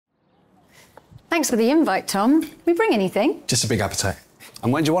Thanks for the invite, Tom. We bring anything? Just a big appetite.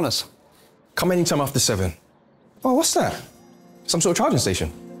 And when do you want us? Come anytime after 7. Oh, what's that? Some sort of charging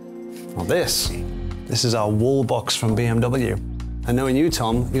station? Well, this is our Wallbox from BMW. And knowing you,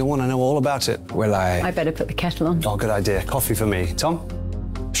 Tom, you'll want to know all about it. Well, I better put the kettle on. Oh, good idea. Coffee for me. Tom?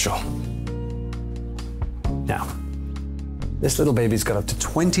 Sure. Now, this little baby's got up to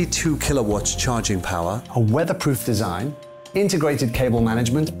 22 kilowatts charging power, a weatherproof design, integrated cable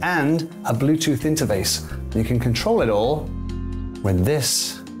management, and a Bluetooth interface. You can control it all with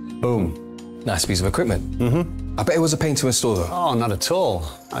this. Boom. Nice piece of equipment. Mm-hmm. I bet it was a pain to install, though. Oh, not at all.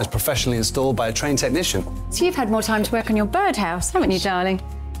 I was professionally installed by a trained technician. So you've had more time to work on your birdhouse, haven't you, darling?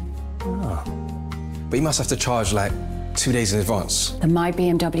 Oh. But you must have to charge, like, 2 days in advance. The My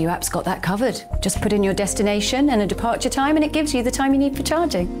BMW app's got that covered. Just put in your destination and a departure time, and it gives you the time you need for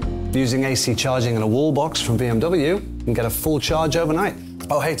charging. Using AC charging and a Wallbox from BMW, you can get a full charge overnight.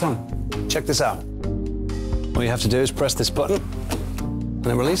 Oh, hey, Tom, check this out. All you have to do is press this button, and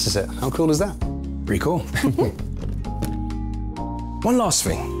it releases it. How cool is that? Pretty cool. One last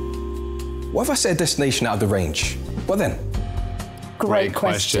thing. What if I set a destination out of the range? What then? Great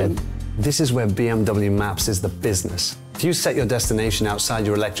question. This is where BMW Maps is the business. If you set your destination outside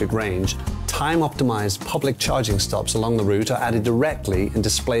your electric range, time-optimized public charging stops along the route are added directly and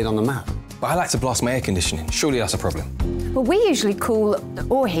displayed on the map. But I like to blast my air conditioning. Surely that's a problem. Well, we usually cool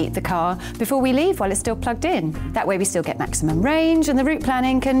or heat the car before we leave while it's still plugged in. That way we still get maximum range, and the route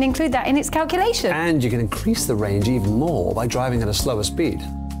planning can include that in its calculation. And you can increase the range even more by driving at a slower speed.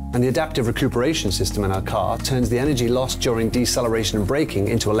 And the adaptive recuperation system in our car turns the energy lost during deceleration and braking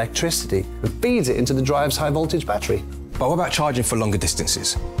into electricity and feeds it into the drive's high-voltage battery. But what about charging for longer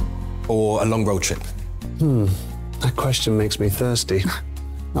distances? Or a long road trip? That question makes me thirsty.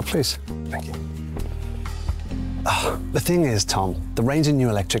 Now, please. Thank you. The thing is, Tom, the range in new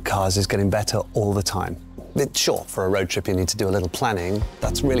electric cars is getting better all the time. Sure, for a road trip you need to do a little planning.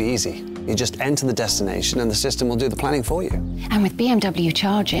 That's really easy. You just enter the destination and the system will do the planning for you. And with BMW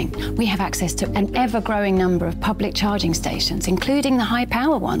Charging, we have access to an ever-growing number of public charging stations, including the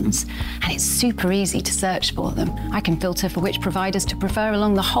high-power ones. And it's super easy to search for them. I can filter for which providers to prefer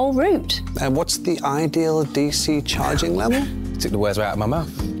along the whole route. And what's the ideal DC charging level? Took the words right out of my mouth.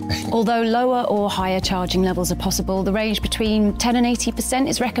 Although lower or higher charging levels are possible, the range between 10 and 80%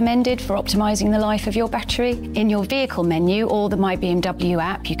 is recommended for optimising the life of your battery. In your vehicle menu or the My BMW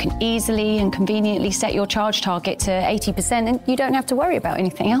app, you can easily and conveniently set your charge target to 80% and you don't have to worry about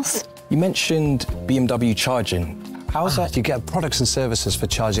anything else. You mentioned BMW Charging. How's that? You get products and services for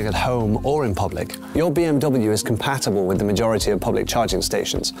charging at home or in public. Your BMW is compatible with the majority of public charging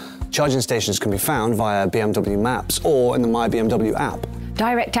stations. Charging stations can be found via BMW Maps or in the My BMW app.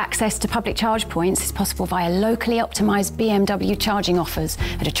 Direct access to public charge points is possible via locally optimised BMW charging offers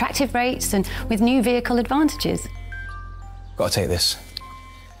at attractive rates and with new vehicle advantages. Gotta take this.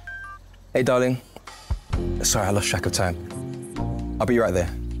 Hey, darling. Sorry, I lost track of time. I'll be right there.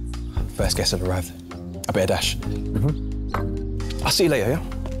 First guests have arrived. I better dash. I'll see you later,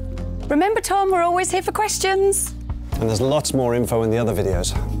 yeah? Remember, Tom, we're always here for questions. And there's lots more info in the other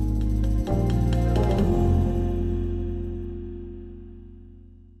videos.